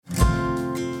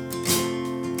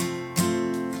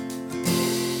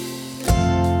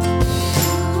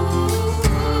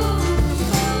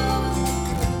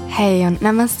Hey und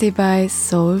Namaste bei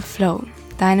Soul Flow,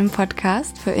 deinem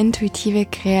Podcast für intuitive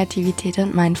Kreativität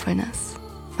und Mindfulness.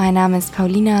 Mein Name ist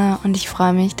Paulina und ich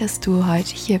freue mich, dass du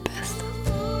heute hier bist.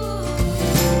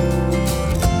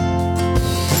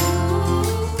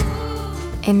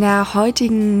 In der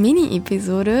heutigen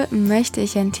Mini-Episode möchte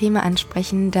ich ein Thema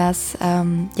ansprechen, das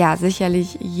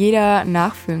sicherlich jeder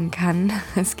nachfühlen kann.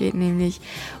 Es geht nämlich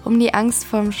um die Angst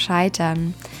vorm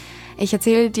Scheitern. Ich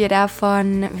erzähle dir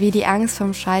davon, wie die Angst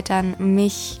vorm Scheitern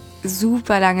mich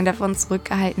super lange davon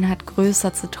zurückgehalten hat,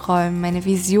 größer zu träumen, meine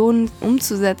Vision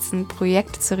umzusetzen,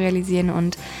 Projekte zu realisieren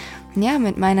und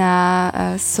mit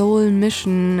meiner Soul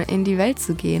Mission in die Welt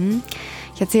zu gehen.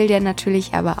 Ich erzähle dir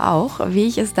natürlich aber auch, wie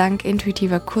ich es dank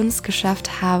intuitiver Kunst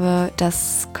geschafft habe,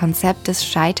 das Konzept des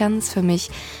Scheiterns für mich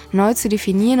neu zu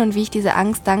definieren und wie ich diese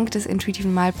Angst dank des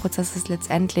intuitiven Malprozesses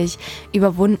letztendlich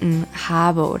überwunden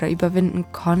habe oder überwinden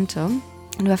konnte.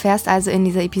 Du erfährst also in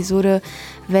dieser Episode,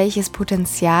 welches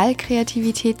Potenzial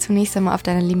Kreativität zunächst einmal auf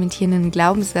deine limitierenden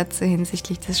Glaubenssätze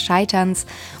hinsichtlich des Scheiterns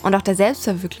und auch der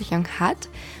Selbstverwirklichung hat.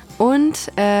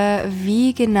 Und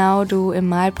wie genau du im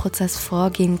Malprozess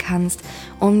vorgehen kannst,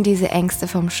 um diese Ängste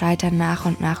vom Scheitern nach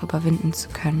und nach überwinden zu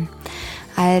können.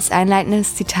 Als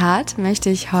einleitendes Zitat möchte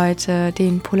ich heute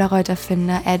den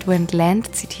Polaroid-Erfinder Edwin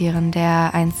Land zitieren,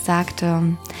 der einst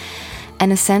sagte: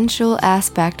 "An essential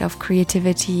aspect of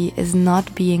creativity is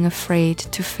not being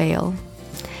afraid to fail."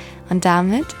 Und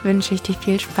damit wünsche ich dir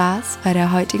viel Spaß bei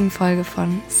der heutigen Folge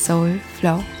von Soul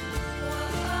Flow.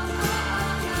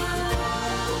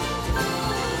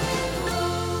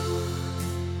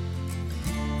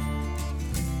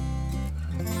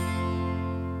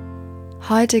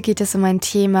 Heute geht es um ein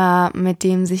Thema, mit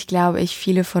dem sich, glaube ich,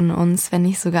 viele von uns, wenn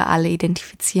nicht sogar alle,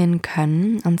 identifizieren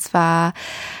können. Und zwar,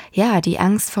 die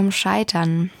Angst vom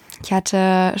Scheitern. Ich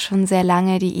hatte schon sehr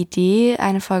lange die Idee,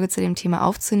 eine Folge zu dem Thema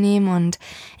aufzunehmen. Und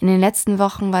in den letzten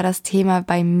Wochen war das Thema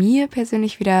bei mir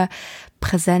persönlich wieder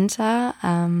präsenter.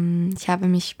 Ich habe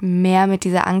mich mehr mit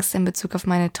dieser Angst in Bezug auf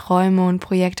meine Träume und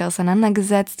Projekte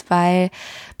auseinandergesetzt, weil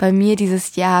bei mir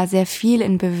dieses Jahr sehr viel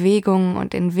in Bewegung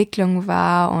und Entwicklung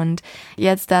war und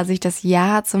jetzt, da sich das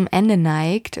Jahr zum Ende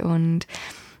neigt und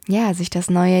sich das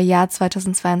neue Jahr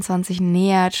 2022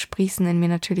 nähert, sprießen in mir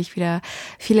natürlich wieder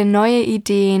viele neue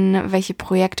Ideen, welche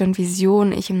Projekte und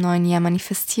Visionen ich im neuen Jahr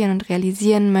manifestieren und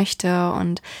realisieren möchte.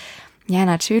 Und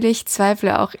natürlich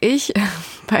zweifle auch ich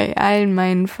bei allen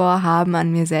meinen Vorhaben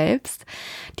an mir selbst.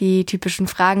 Die typischen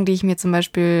Fragen, die ich mir zum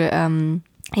Beispiel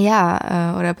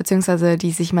oder beziehungsweise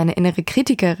die sich meine innere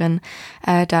Kritikerin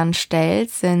dann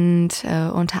stellt, sind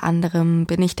unter anderem: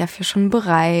 Bin ich dafür schon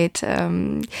bereit?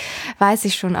 Weiß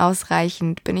ich schon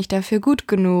ausreichend? Bin ich dafür gut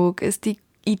genug? Ist die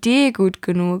Idee gut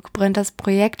genug? Bringt das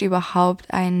Projekt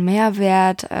überhaupt einen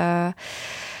Mehrwert?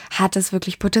 Hat es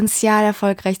wirklich Potenzial,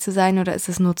 erfolgreich zu sein, oder ist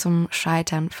es nur zum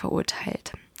Scheitern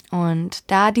verurteilt? Und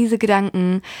da diese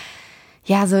Gedanken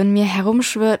so in mir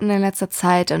herumschwirrten in letzter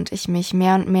Zeit und ich mich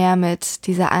mehr und mehr mit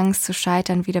dieser Angst zu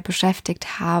scheitern wieder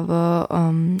beschäftigt habe,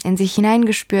 in sich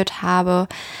hineingespürt habe,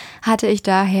 hatte ich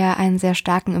daher einen sehr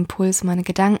starken Impuls, meine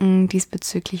Gedanken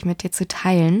diesbezüglich mit dir zu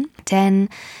teilen. Denn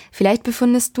vielleicht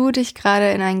befindest du dich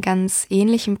gerade in einem ganz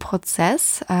ähnlichen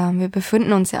Prozess. Wir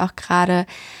befinden uns ja auch gerade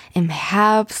im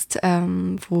Herbst,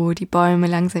 wo die Bäume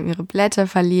langsam ihre Blätter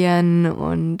verlieren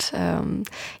und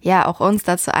auch uns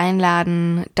dazu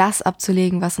einladen, das abzulegen,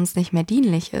 was uns nicht mehr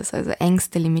dienlich ist. Also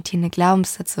Ängste, limitierende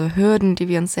Glaubenssätze, Hürden, die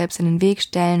wir uns selbst in den Weg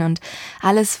stellen und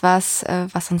alles, was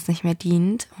uns nicht mehr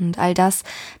dient. Und all das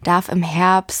darf im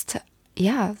Herbst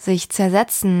sich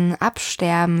zersetzen,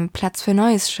 absterben, Platz für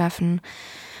Neues schaffen.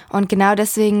 Und genau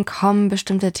deswegen kommen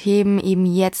bestimmte Themen eben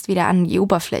jetzt wieder an die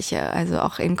Oberfläche, also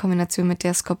auch in Kombination mit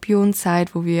der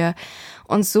Skorpionzeit, wo wir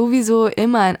uns sowieso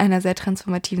immer in einer sehr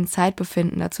transformativen Zeit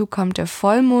befinden. Dazu kommt der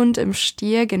Vollmond im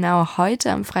Stier, genau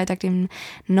heute am Freitag, dem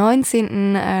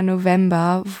 19.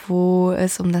 November, wo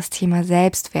es um das Thema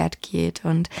Selbstwert geht.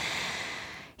 Und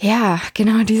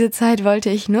genau diese Zeit wollte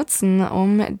ich nutzen,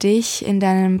 um dich in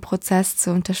deinem Prozess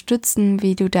zu unterstützen,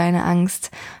 wie du deine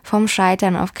Angst vom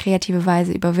Scheitern auf kreative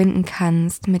Weise überwinden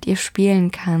kannst, mit ihr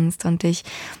spielen kannst und dich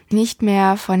nicht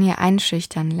mehr von ihr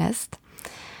einschüchtern lässt.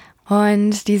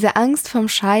 Und diese Angst vom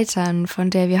Scheitern, von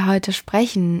der wir heute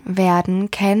sprechen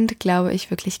werden, kennt, glaube ich,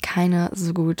 wirklich keiner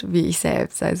so gut wie ich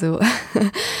selbst. Also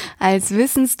als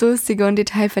wissensdurstige und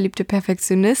detailverliebte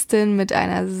Perfektionistin mit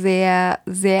einer sehr,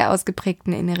 sehr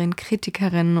ausgeprägten inneren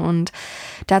Kritikerin und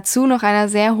dazu noch einer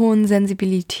sehr hohen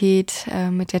Sensibilität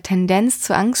mit der Tendenz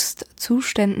zu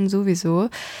Angstzuständen sowieso,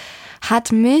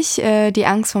 hat mich die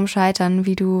Angst vorm Scheitern,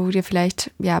 wie du dir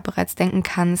vielleicht bereits denken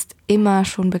kannst, immer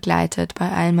schon begleitet bei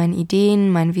all meinen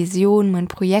Ideen, meinen Visionen, meinen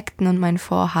Projekten und meinen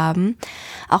Vorhaben.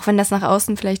 Auch wenn das nach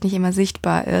außen vielleicht nicht immer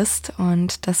sichtbar ist.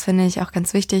 Und das finde ich auch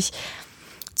ganz wichtig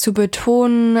zu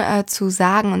betonen, zu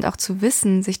sagen und auch zu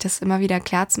wissen, sich das immer wieder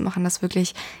klar zu machen, dass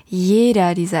wirklich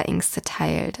jeder dieser Ängste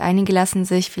teilt. Einige lassen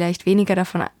sich vielleicht weniger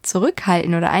davon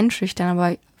zurückhalten oder einschüchtern,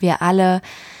 aber wir alle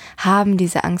haben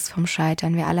diese Angst vorm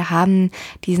Scheitern. Wir alle haben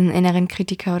diesen inneren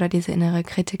Kritiker oder diese innere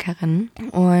Kritikerin.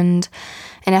 Und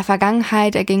in der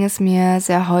Vergangenheit erging es mir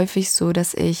sehr häufig so,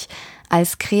 dass ich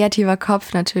als kreativer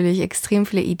Kopf natürlich extrem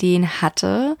viele Ideen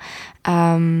hatte,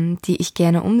 die ich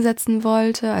gerne umsetzen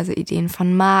wollte. Also Ideen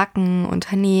von Marken,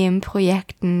 Unternehmen,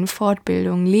 Projekten,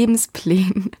 Fortbildungen,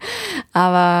 Lebensplänen.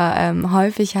 Aber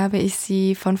häufig habe ich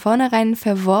sie von vornherein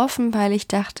verworfen, weil ich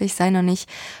dachte, ich sei noch nicht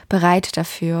bereit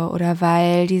dafür oder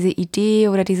weil diese Idee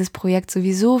oder dieses Projekt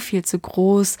sowieso viel zu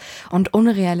groß und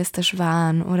unrealistisch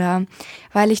waren oder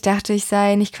weil ich dachte, ich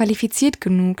sei nicht qualifiziert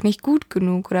genug, nicht gut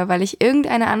genug oder weil ich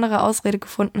irgendeine andere Ausrede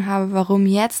gefunden habe, warum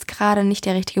jetzt gerade nicht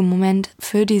der richtige Moment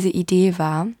für diese Idee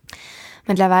war.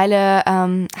 Mittlerweile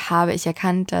habe ich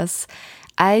erkannt, dass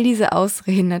all diese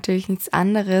Ausreden natürlich nichts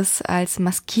anderes als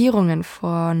Maskierungen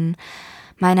von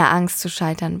meiner Angst zu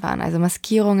scheitern waren. Also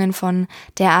Maskierungen von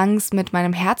der Angst, mit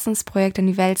meinem Herzensprojekt in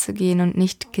die Welt zu gehen und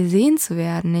nicht gesehen zu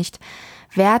werden, nicht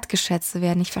wertgeschätzt zu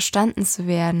werden, nicht verstanden zu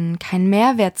werden, keinen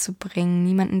Mehrwert zu bringen,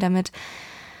 niemanden damit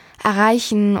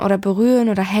erreichen oder berühren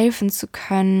oder helfen zu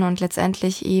können und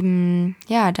letztendlich eben,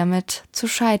 damit zu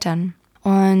scheitern.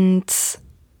 Und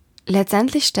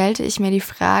letztendlich stellte ich mir die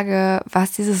Frage,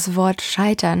 was dieses Wort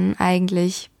Scheitern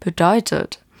eigentlich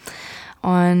bedeutet.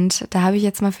 Und da habe ich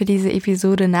jetzt mal für diese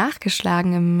Episode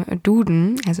nachgeschlagen im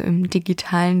Duden, also im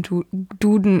digitalen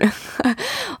Duden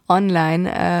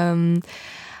online.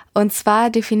 Und zwar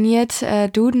definiert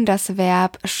Duden das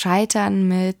Verb scheitern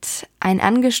mit ein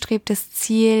angestrebtes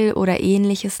Ziel oder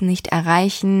Ähnliches nicht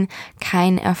erreichen,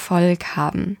 kein Erfolg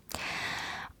haben.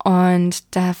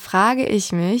 Und da frage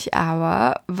ich mich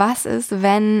aber, was ist,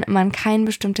 wenn man kein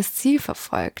bestimmtes Ziel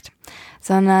verfolgt,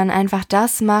 sondern einfach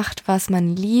das macht, was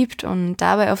man liebt und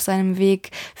dabei auf seinem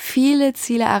Weg viele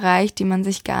Ziele erreicht, die man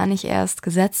sich gar nicht erst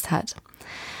gesetzt hat.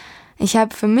 Ich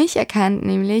habe für mich erkannt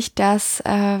nämlich, dass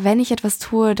wenn ich etwas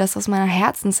tue, das aus meiner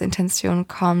Herzensintention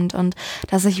kommt und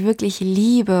das ich wirklich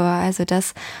liebe, also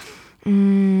das,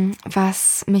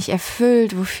 was mich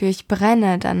erfüllt, wofür ich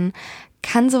brenne, dann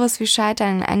kann sowas wie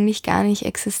Scheitern eigentlich gar nicht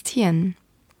existieren.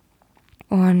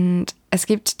 Und es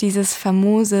gibt dieses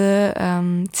famose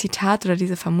Zitat oder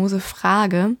diese famose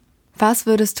Frage: Was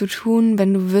würdest du tun,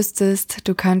 wenn du wüsstest,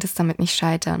 du könntest damit nicht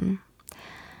scheitern?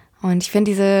 Und ich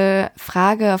finde diese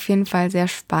Frage auf jeden Fall sehr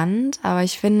spannend, aber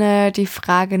ich finde die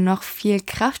Frage noch viel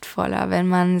kraftvoller, wenn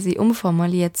man sie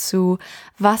umformuliert zu: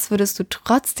 Was würdest du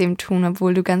trotzdem tun,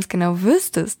 obwohl du ganz genau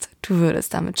wüsstest, du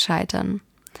würdest damit scheitern?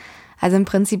 Also im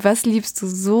Prinzip, was liebst du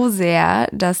so sehr,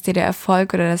 dass dir der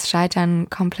Erfolg oder das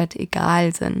Scheitern komplett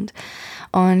egal sind?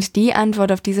 Und die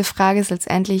Antwort auf diese Frage ist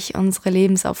letztendlich unsere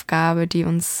Lebensaufgabe, die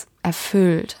uns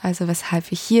erfüllt. Also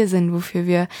weshalb wir hier sind, wofür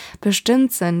wir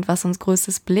bestimmt sind, was uns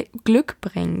größtes Glück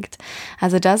bringt.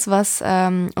 Also das, was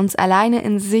uns alleine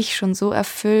in sich schon so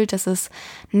erfüllt, dass es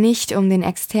nicht um den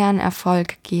externen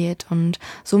Erfolg geht und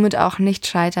somit auch nicht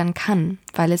scheitern kann,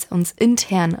 weil es uns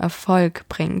intern Erfolg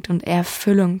bringt und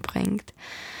Erfüllung bringt.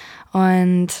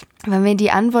 Und wenn wir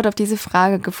die Antwort auf diese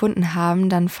Frage gefunden haben,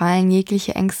 dann fallen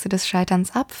jegliche Ängste des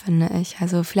Scheiterns ab, finde ich.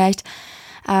 Also vielleicht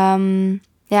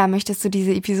möchtest du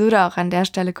diese Episode auch an der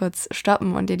Stelle kurz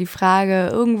stoppen und dir die Frage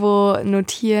irgendwo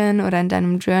notieren oder in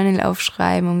deinem Journal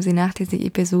aufschreiben, um sie nach dieser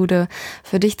Episode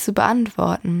für dich zu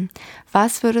beantworten.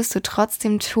 Was würdest du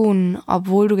trotzdem tun,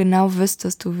 obwohl du genau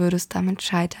wüsstest, du würdest damit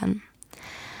scheitern?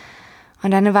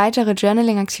 Und eine weitere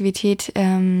Journaling-Aktivität,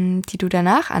 die du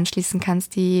danach anschließen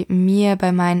kannst, die mir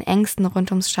bei meinen Ängsten rund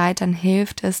ums Scheitern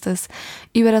hilft, ist es,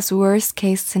 über das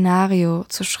Worst-Case-Szenario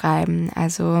zu schreiben.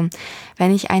 Also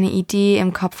wenn ich eine Idee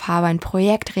im Kopf habe, ein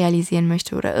Projekt realisieren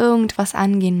möchte oder irgendwas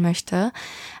angehen möchte,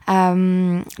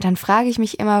 dann frage ich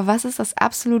mich immer, was ist das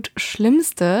absolut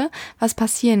Schlimmste, was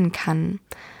passieren kann?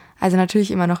 Also natürlich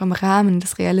immer noch im Rahmen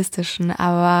des Realistischen,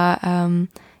 aber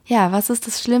was ist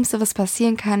das Schlimmste, was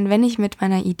passieren kann, wenn ich mit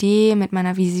meiner Idee, mit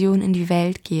meiner Vision in die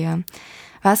Welt gehe?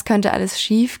 Was könnte alles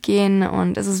schief gehen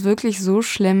und ist es wirklich so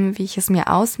schlimm, wie ich es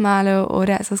mir ausmale,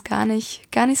 oder ist es gar nicht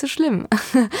so schlimm?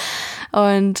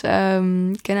 Und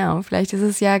genau, vielleicht ist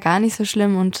es ja gar nicht so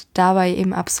schlimm und dabei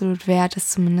eben absolut wert, es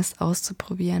zumindest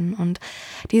auszuprobieren. Und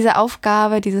diese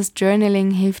Aufgabe, dieses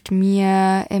Journaling hilft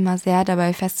mir immer sehr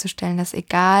dabei festzustellen, dass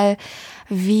egal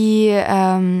wie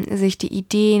sich die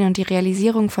Ideen und die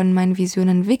Realisierung von meinen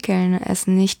Visionen entwickeln, es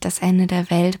nicht das Ende der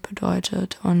Welt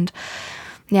bedeutet. Und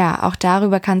ja, auch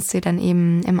darüber kannst du dann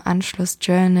eben im Anschluss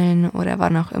journalen oder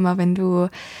wann auch immer, wenn du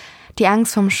die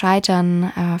Angst vom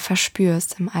Scheitern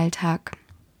verspürst im Alltag.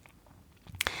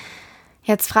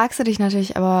 Jetzt fragst du dich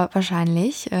natürlich aber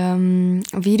wahrscheinlich,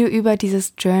 wie du über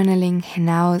dieses Journaling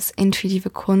hinaus intuitive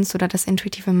Kunst oder das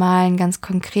intuitive Malen ganz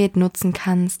konkret nutzen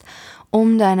kannst,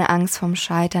 um deine Angst vom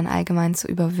Scheitern allgemein zu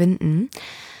überwinden.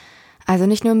 Also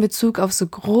nicht nur in Bezug auf so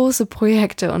große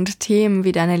Projekte und Themen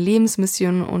wie deine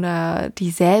Lebensmission oder die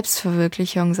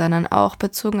Selbstverwirklichung, sondern auch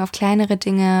bezogen auf kleinere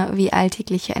Dinge wie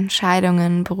alltägliche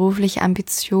Entscheidungen, berufliche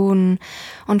Ambitionen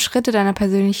und Schritte deiner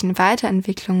persönlichen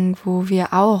Weiterentwicklung, wo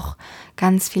wir auch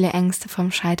ganz viele Ängste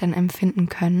vom Scheitern empfinden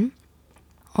können.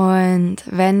 Und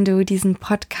wenn du diesen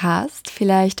Podcast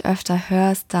vielleicht öfter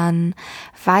hörst, dann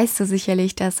weißt du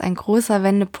sicherlich, dass ein großer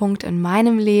Wendepunkt in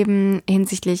meinem Leben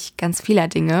hinsichtlich ganz vieler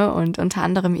Dinge und unter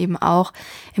anderem eben auch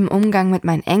im Umgang mit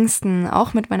meinen Ängsten,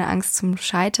 auch mit meiner Angst zum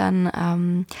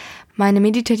Scheitern, meine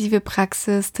meditative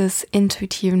Praxis des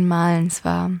intuitiven Malens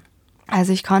war.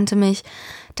 Also ich konnte mich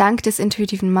dank des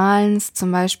intuitiven Malens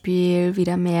zum Beispiel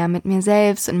wieder mehr mit mir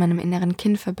selbst und meinem inneren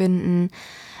Kind verbinden,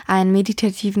 einen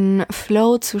meditativen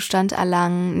Flow-Zustand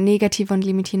erlangen, negative und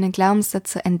limitierende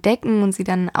Glaubenssätze entdecken und sie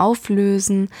dann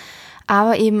auflösen,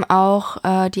 aber eben auch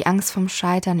die Angst vom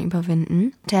Scheitern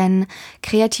überwinden. Denn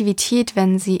Kreativität,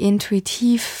 wenn sie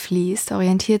intuitiv fließt,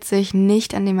 orientiert sich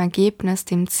nicht an dem Ergebnis,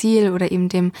 dem Ziel oder eben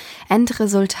dem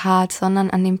Endresultat, sondern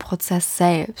an dem Prozess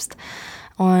selbst.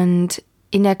 Und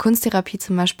in der Kunsttherapie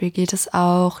zum Beispiel geht es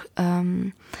auch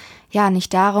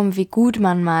nicht darum, wie gut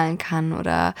man malen kann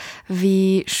oder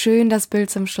wie schön das Bild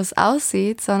zum Schluss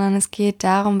aussieht, sondern es geht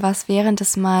darum, was während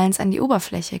des Malens an die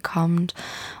Oberfläche kommt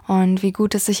und wie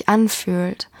gut es sich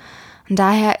anfühlt. Und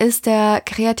daher ist der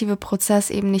kreative Prozess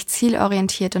eben nicht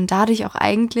zielorientiert und dadurch auch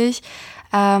eigentlich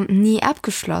nie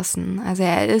abgeschlossen. Also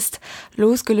er ist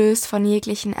losgelöst von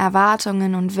jeglichen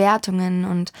Erwartungen und Wertungen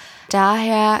und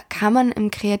daher kann man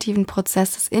im kreativen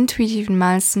Prozess des intuitiven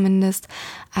Malens zumindest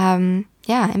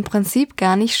im Prinzip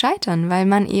gar nicht scheitern, weil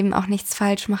man eben auch nichts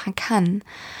falsch machen kann.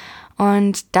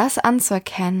 Und das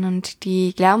anzuerkennen und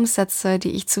die Glaubenssätze,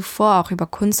 die ich zuvor auch über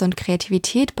Kunst und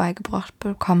Kreativität beigebracht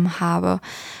bekommen habe,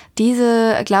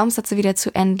 diese Glaubenssätze wieder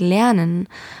zu entlernen,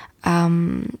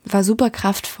 war super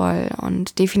kraftvoll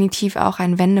und definitiv auch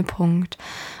ein Wendepunkt.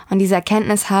 Und diese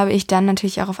Erkenntnis habe ich dann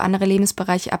natürlich auch auf andere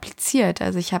Lebensbereiche appliziert.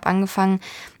 Also ich habe angefangen,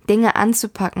 Dinge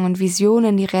anzupacken und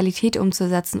Visionen in die Realität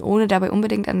umzusetzen, ohne dabei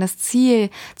unbedingt an das Ziel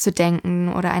zu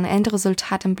denken oder ein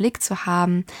Endresultat im Blick zu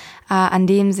haben, an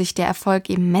dem sich der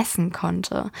Erfolg eben messen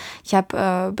konnte. Ich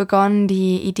habe begonnen,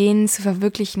 die Ideen zu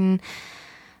verwirklichen,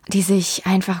 die sich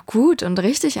einfach gut und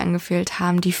richtig angefühlt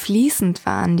haben, die fließend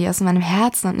waren, die aus meinem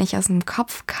Herzen und nicht aus dem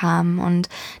Kopf kamen und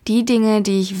die Dinge,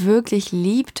 die ich wirklich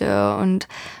liebte und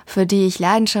für die ich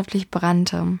leidenschaftlich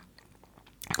brannte.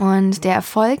 Und der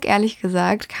Erfolg, ehrlich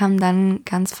gesagt, kam dann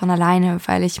ganz von alleine,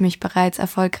 weil ich mich bereits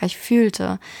erfolgreich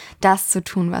fühlte, das zu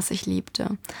tun, was ich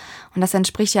liebte. Und das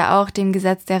entspricht ja auch dem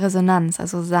Gesetz der Resonanz,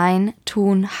 also sein,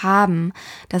 tun, haben.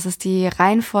 Das ist die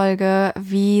Reihenfolge,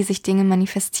 wie sich Dinge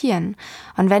manifestieren.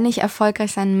 Und wenn ich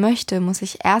erfolgreich sein möchte, muss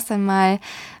ich erst einmal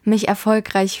mich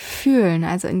erfolgreich fühlen,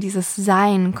 also in dieses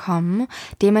Sein kommen,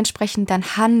 dementsprechend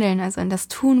dann handeln, also in das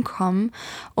Tun kommen,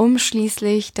 um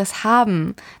schließlich das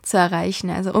Haben zu erreichen,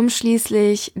 also um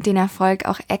schließlich den Erfolg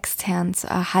auch extern zu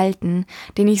erhalten,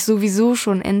 den ich sowieso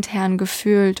schon intern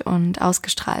gefühlt und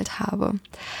ausgestrahlt habe.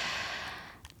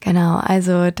 Genau,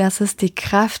 also das ist die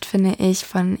Kraft, finde ich,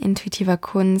 von intuitiver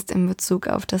Kunst in Bezug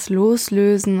auf das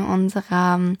Loslösen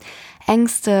unserer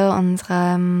Ängste,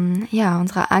 unserer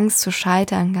Angst zu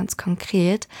scheitern, ganz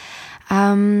konkret.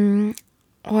 Und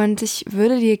ich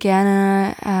würde dir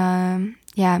gerne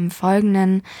im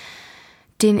Folgenden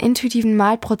den intuitiven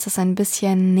Malprozess ein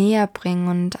bisschen näher bringen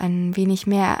und ein wenig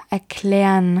mehr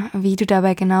erklären, wie du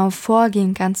dabei genau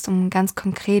vorgehen kannst, um ganz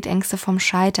konkret Ängste vom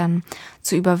Scheitern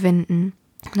zu überwinden.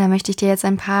 Da möchte ich dir jetzt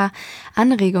ein paar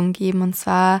Anregungen geben. Und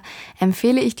zwar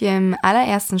empfehle ich dir im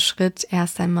allerersten Schritt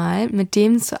erst einmal, mit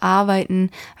dem zu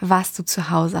arbeiten, was du zu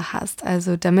Hause hast.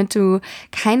 Also damit du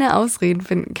keine Ausreden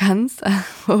finden kannst,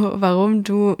 warum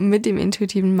du mit dem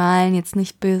intuitiven Malen jetzt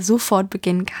nicht sofort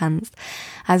beginnen kannst.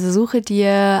 Also suche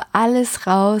dir alles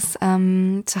raus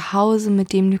zu Hause,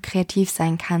 mit dem du kreativ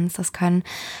sein kannst. Das können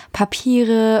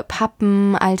Papiere,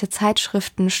 Pappen, alte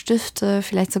Zeitschriften, Stifte,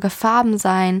 vielleicht sogar Farben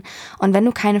sein. Und wenn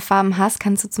du keine Farben hast,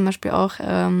 kannst du zum Beispiel auch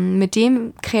mit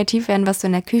dem kreativ werden, was du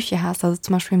in der Küche hast. Also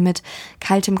zum Beispiel mit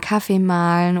kaltem Kaffee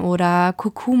malen oder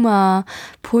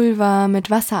Kurkuma-Pulver mit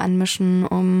Wasser anmischen,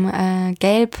 um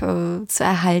Gelb zu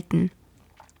erhalten.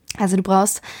 Also du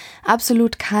brauchst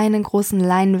absolut keine großen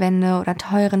Leinwände oder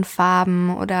teuren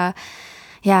Farben oder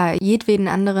jedweden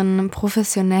anderen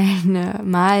professionellen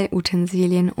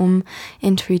Malutensilien, um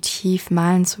intuitiv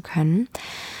malen zu können.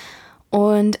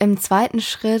 Und im zweiten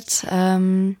Schritt,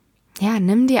 nimm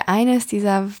dir eines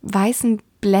dieser weißen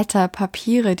Blätter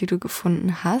Papiere, die du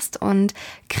gefunden hast, und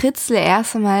kritzle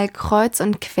erst einmal kreuz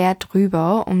und quer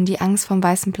drüber, um die Angst vom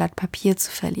weißen Blatt Papier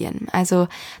zu verlieren. Also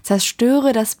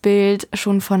zerstöre das Bild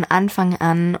schon von Anfang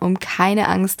an, um keine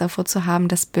Angst davor zu haben,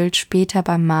 das Bild später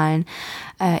beim Malen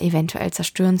eventuell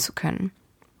zerstören zu können.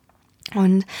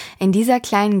 Und in dieser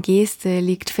kleinen Geste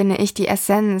liegt, finde ich, die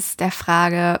Essenz der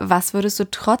Frage, was würdest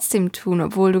du trotzdem tun,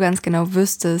 obwohl du ganz genau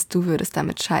wüsstest, du würdest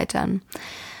damit scheitern.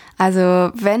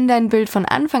 Also wenn dein Bild von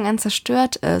Anfang an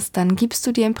zerstört ist, dann gibst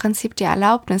du dir im Prinzip die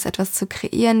Erlaubnis, etwas zu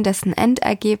kreieren, dessen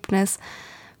Endergebnis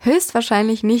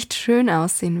höchstwahrscheinlich nicht schön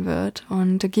aussehen wird.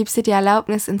 Und du gibst dir die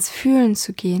Erlaubnis, ins Fühlen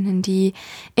zu gehen, in die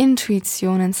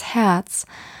Intuition, ins Herz.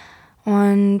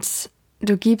 Und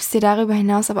du gibst dir darüber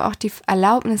hinaus aber auch die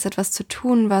Erlaubnis, etwas zu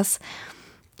tun, was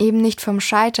eben nicht vom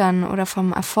Scheitern oder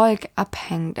vom Erfolg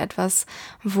abhängt. Etwas,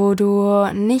 wo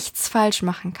du nichts falsch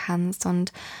machen kannst.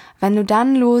 Und wenn du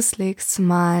dann loslegst zu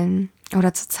malen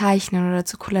oder zu zeichnen oder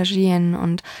zu collagieren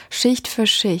und Schicht für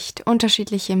Schicht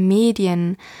unterschiedliche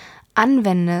Medien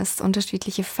anwendest,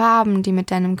 unterschiedliche Farben, die mit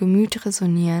deinem Gemüt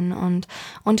resonieren und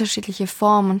unterschiedliche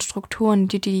Formen und Strukturen,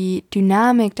 die die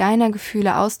Dynamik deiner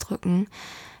Gefühle ausdrücken,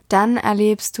 dann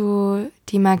erlebst du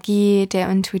die Magie der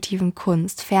intuitiven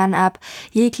Kunst, fernab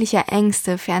jeglicher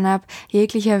Ängste, fernab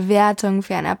jeglicher Wertung,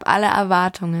 fernab aller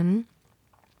Erwartungen.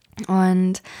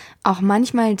 Und auch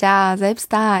manchmal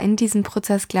selbst da, in diesem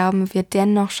Prozess glauben wir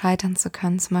dennoch scheitern zu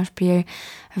können. Zum Beispiel,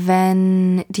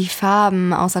 wenn die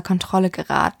Farben außer Kontrolle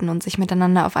geraten und sich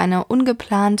miteinander auf eine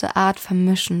ungeplante Art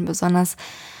vermischen, besonders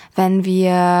wenn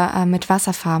wir mit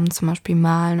Wasserfarben zum Beispiel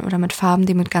malen oder mit Farben,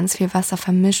 die mit ganz viel Wasser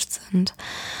vermischt sind.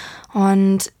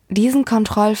 Und diesen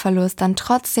Kontrollverlust dann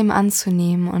trotzdem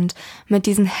anzunehmen und mit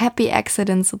diesen Happy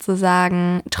Accidents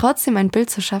sozusagen trotzdem ein Bild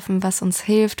zu schaffen, was uns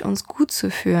hilft, uns gut zu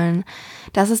fühlen,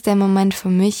 das ist der Moment für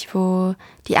mich, wo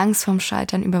die Angst vom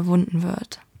Scheitern überwunden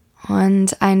wird.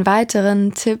 Und einen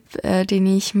weiteren Tipp, den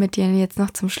ich mit dir jetzt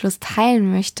noch zum Schluss teilen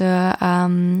möchte,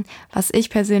 was ich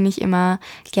persönlich immer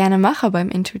gerne mache beim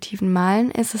intuitiven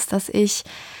Malen, ist es, dass ich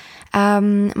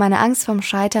meine Angst vom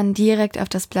Scheitern direkt auf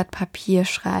das Blatt Papier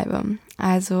schreibe.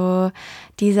 Also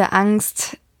diese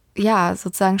Angst,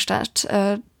 sozusagen statt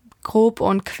grob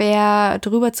und quer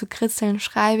drüber zu kritzeln,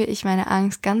 schreibe ich meine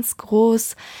Angst ganz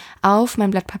groß auf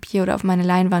mein Blatt Papier oder auf meine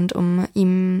Leinwand, um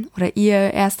ihm oder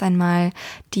ihr erst einmal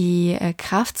die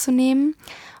Kraft zu nehmen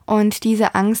und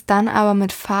diese Angst dann aber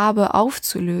mit Farbe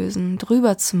aufzulösen,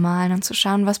 drüber zu malen und zu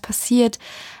schauen, was passiert.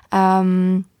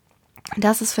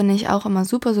 Das ist, finde ich, auch immer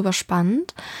super, super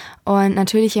spannend. Und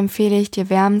natürlich empfehle ich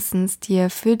dir wärmstens, dir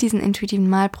für diesen intuitiven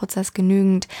Malprozess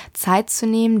genügend Zeit zu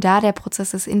nehmen, da der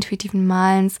Prozess des intuitiven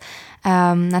Malens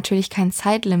natürlich kein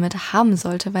Zeitlimit haben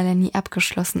sollte, weil er nie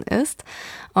abgeschlossen ist.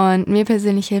 Und mir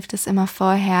persönlich hilft es immer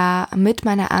vorher, mit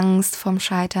meiner Angst vom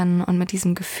Scheitern und mit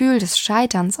diesem Gefühl des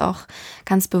Scheiterns auch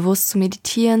ganz bewusst zu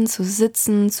meditieren, zu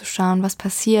sitzen, zu schauen, was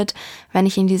passiert, wenn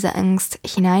ich in diese Angst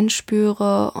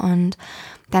hineinspüre und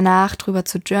danach drüber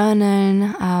zu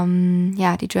journalen,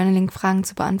 die Journaling-Fragen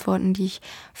zu beantworten, die ich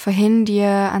vorhin dir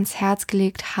ans Herz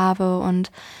gelegt habe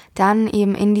und dann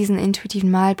eben in diesen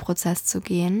intuitiven Malprozess zu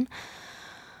gehen.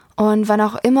 Und wann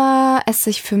auch immer es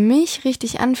sich für mich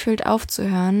richtig anfühlt,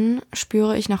 aufzuhören,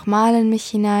 spüre ich nochmal in mich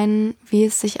hinein, wie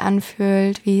es sich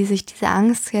anfühlt, wie sich diese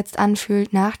Angst jetzt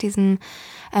anfühlt nach diesem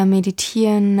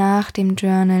Meditieren, nach dem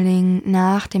Journaling,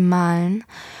 nach dem Malen.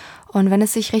 Und wenn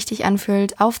es sich richtig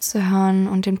anfühlt, aufzuhören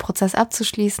und den Prozess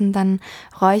abzuschließen, dann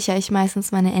räuchere ich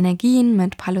meistens meine Energien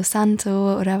mit Palo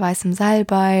Santo oder weißem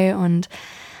Salbei und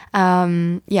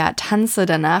tanze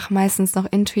danach meistens noch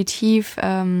intuitiv,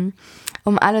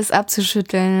 um alles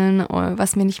abzuschütteln,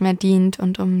 was mir nicht mehr dient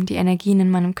und um die Energien in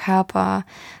meinem Körper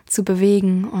zu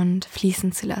bewegen und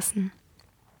fließen zu lassen.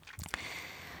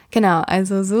 Genau,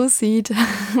 also so sieht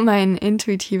mein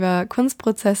intuitiver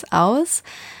Kunstprozess aus.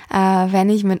 Wenn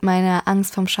ich mit meiner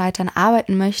Angst vom Scheitern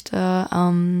arbeiten möchte,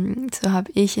 so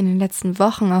habe ich in den letzten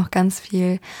Wochen auch ganz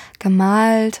viel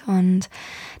gemalt und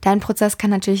dein Prozess kann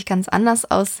natürlich ganz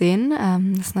anders aussehen.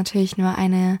 Das ist natürlich nur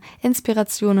eine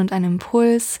Inspiration und ein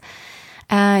Impuls.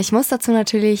 Ich muss dazu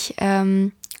natürlich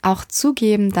auch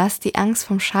zugeben, dass die Angst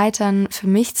vom Scheitern für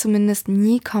mich zumindest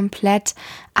nie komplett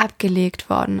abgelegt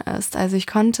worden ist. Also ich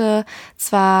konnte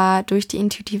zwar durch die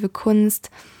intuitive Kunst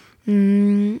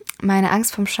meine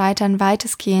Angst vom Scheitern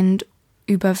weitestgehend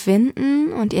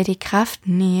überwinden und ihr die Kraft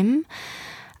nehmen,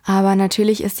 aber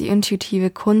natürlich ist die intuitive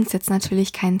Kunst jetzt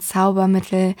natürlich kein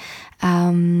Zaubermittel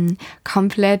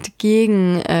komplett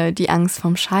gegen die Angst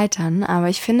vom Scheitern. Aber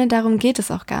ich finde, darum geht es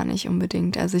auch gar nicht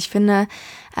unbedingt. Also ich finde,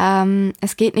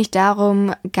 es geht nicht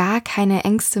darum, gar keine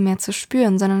Ängste mehr zu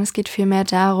spüren, sondern es geht vielmehr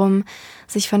darum,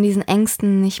 sich von diesen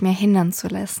Ängsten nicht mehr hindern zu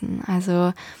lassen.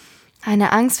 Also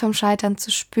eine Angst vom Scheitern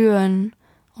zu spüren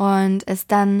und es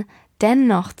dann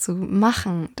dennoch zu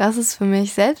machen, das ist für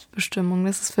mich Selbstbestimmung,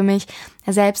 das ist für mich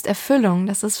Selbsterfüllung,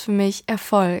 das ist für mich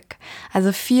Erfolg.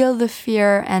 Also feel the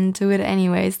fear and do it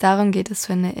anyways, darum geht es,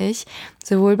 finde ich,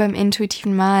 sowohl beim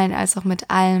intuitiven Malen als auch mit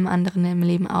allem anderen im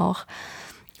Leben auch.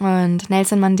 Und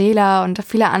Nelson Mandela und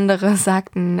viele andere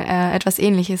sagten etwas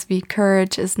Ähnliches wie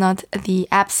Courage is not the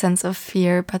absence of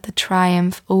fear, but the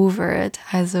triumph over it.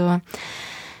 Also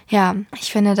ja,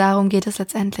 ich finde, darum geht es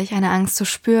letztendlich, eine Angst zu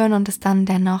spüren und es dann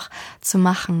dennoch zu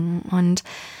machen. Und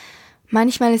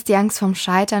manchmal ist die Angst vom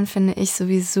Scheitern, finde ich,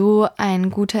 sowieso ein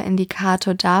guter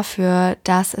Indikator dafür,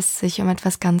 dass es sich um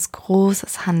etwas ganz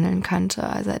Großes handeln könnte.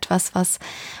 Also etwas, was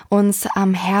uns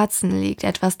am Herzen liegt,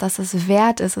 etwas, das es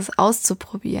wert ist, es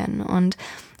auszuprobieren. Und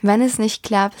wenn es nicht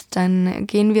klappt, dann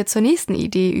gehen wir zur nächsten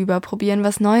Idee über, probieren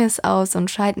was Neues aus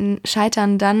und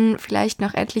scheitern dann vielleicht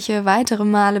noch etliche weitere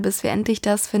Male, bis wir endlich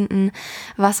das finden,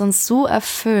 was uns so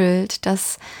erfüllt,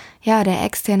 dass der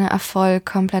externe Erfolg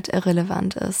komplett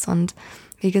irrelevant ist. Und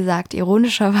wie gesagt,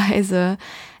 ironischerweise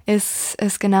ist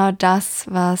es genau das,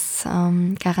 was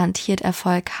garantiert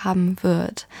Erfolg haben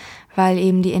wird, weil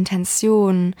eben die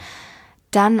Intention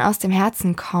dann aus dem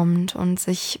Herzen kommt und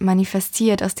sich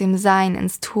manifestiert aus dem Sein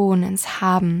ins Tun, ins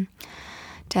Haben.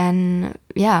 Denn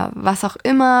was auch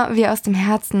immer wir aus dem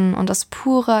Herzen und aus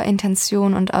purer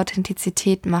Intention und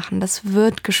Authentizität machen, das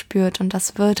wird gespürt und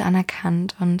das wird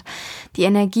anerkannt. Und die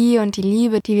Energie und die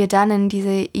Liebe, die wir dann in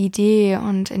diese Idee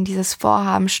und in dieses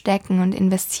Vorhaben stecken und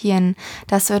investieren,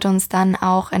 das wird uns dann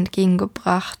auch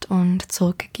entgegengebracht und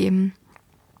zurückgegeben.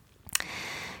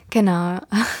 Genau,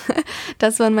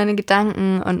 das waren meine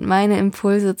Gedanken und meine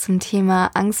Impulse zum Thema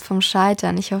Angst vom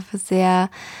Scheitern. Ich hoffe sehr,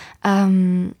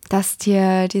 dass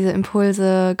dir diese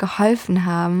Impulse geholfen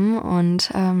haben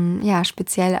und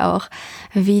speziell auch,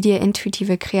 wie dir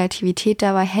intuitive Kreativität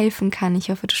dabei helfen kann.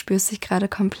 Ich hoffe, du spürst dich gerade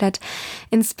komplett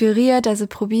inspiriert. Also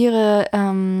probiere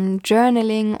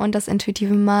Journaling und das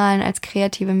intuitive Malen als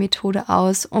kreative Methode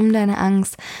aus, um deine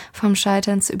Angst vom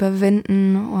Scheitern zu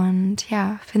überwinden und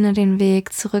finde den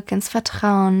Weg zurück ins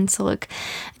Vertrauen, zurück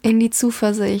in die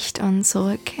Zuversicht und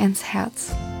zurück ins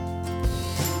Herz.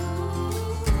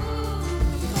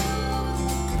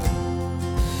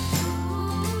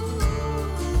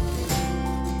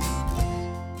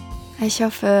 Ich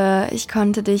hoffe, ich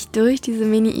konnte dich durch diese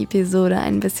Mini-Episode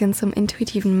ein bisschen zum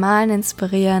intuitiven Malen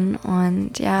inspirieren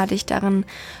und dich darin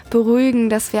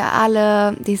beruhigen, dass wir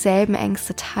alle dieselben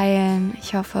Ängste teilen.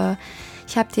 Ich hoffe,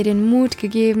 ich habe dir den Mut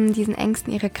gegeben, diesen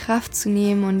Ängsten ihre Kraft zu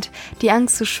nehmen und die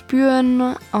Angst zu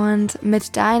spüren und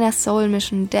mit deiner Soul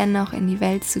Mission dennoch in die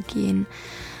Welt zu gehen.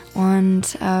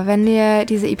 Und wenn dir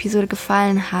diese Episode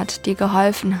gefallen hat, dir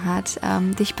geholfen hat,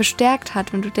 dich bestärkt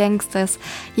hat und du denkst, dass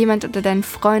jemand unter deinen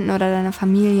Freunden oder deiner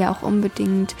Familie auch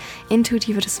unbedingt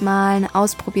intuitives Malen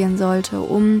ausprobieren sollte,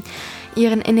 um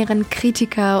ihren inneren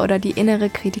Kritiker oder die innere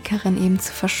Kritikerin eben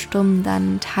zu verstummen,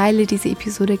 dann teile diese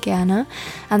Episode gerne.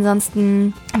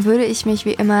 Ansonsten würde ich mich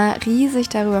wie immer riesig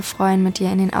darüber freuen, mit dir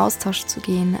in den Austausch zu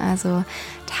gehen. Also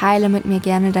teile mit mir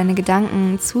gerne deine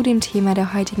Gedanken zu dem Thema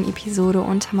der heutigen Episode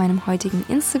unter meinem heutigen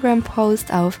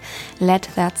Instagram-Post auf Let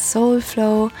That Soul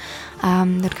Flow.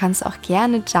 Du kannst auch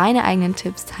gerne deine eigenen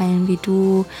Tipps teilen, wie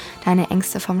du deine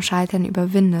Ängste vom Scheitern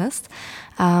überwindest.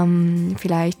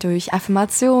 Vielleicht durch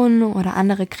Affirmationen oder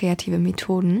andere kreative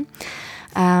Methoden.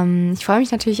 Ich freue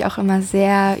mich natürlich auch immer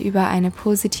sehr über eine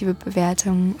positive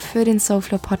Bewertung für den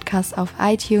Soulflow Podcast auf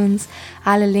iTunes.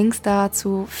 Alle Links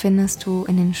dazu findest du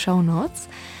in den Shownotes.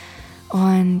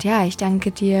 Und ja, ich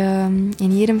danke dir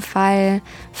in jedem Fall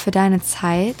für deine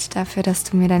Zeit, dafür, dass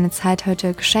du mir deine Zeit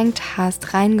heute geschenkt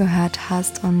hast, reingehört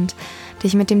hast und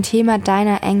dich mit dem Thema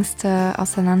deiner Ängste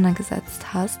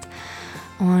auseinandergesetzt hast.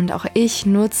 Und auch ich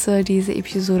nutze diese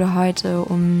Episode heute,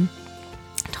 um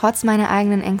trotz meiner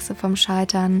eigenen Ängste vom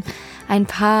Scheitern ein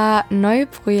paar neue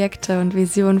Projekte und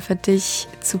Visionen für dich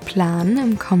zu planen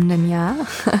im kommenden Jahr.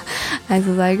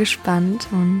 Also sei gespannt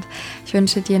und ich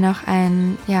wünsche dir noch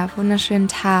einen wunderschönen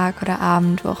Tag oder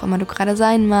Abend, wo auch immer du gerade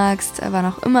sein magst, wann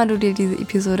auch immer du dir diese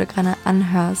Episode gerade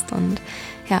anhörst und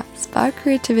Spark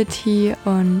Creativity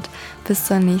und bis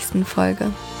zur nächsten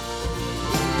Folge.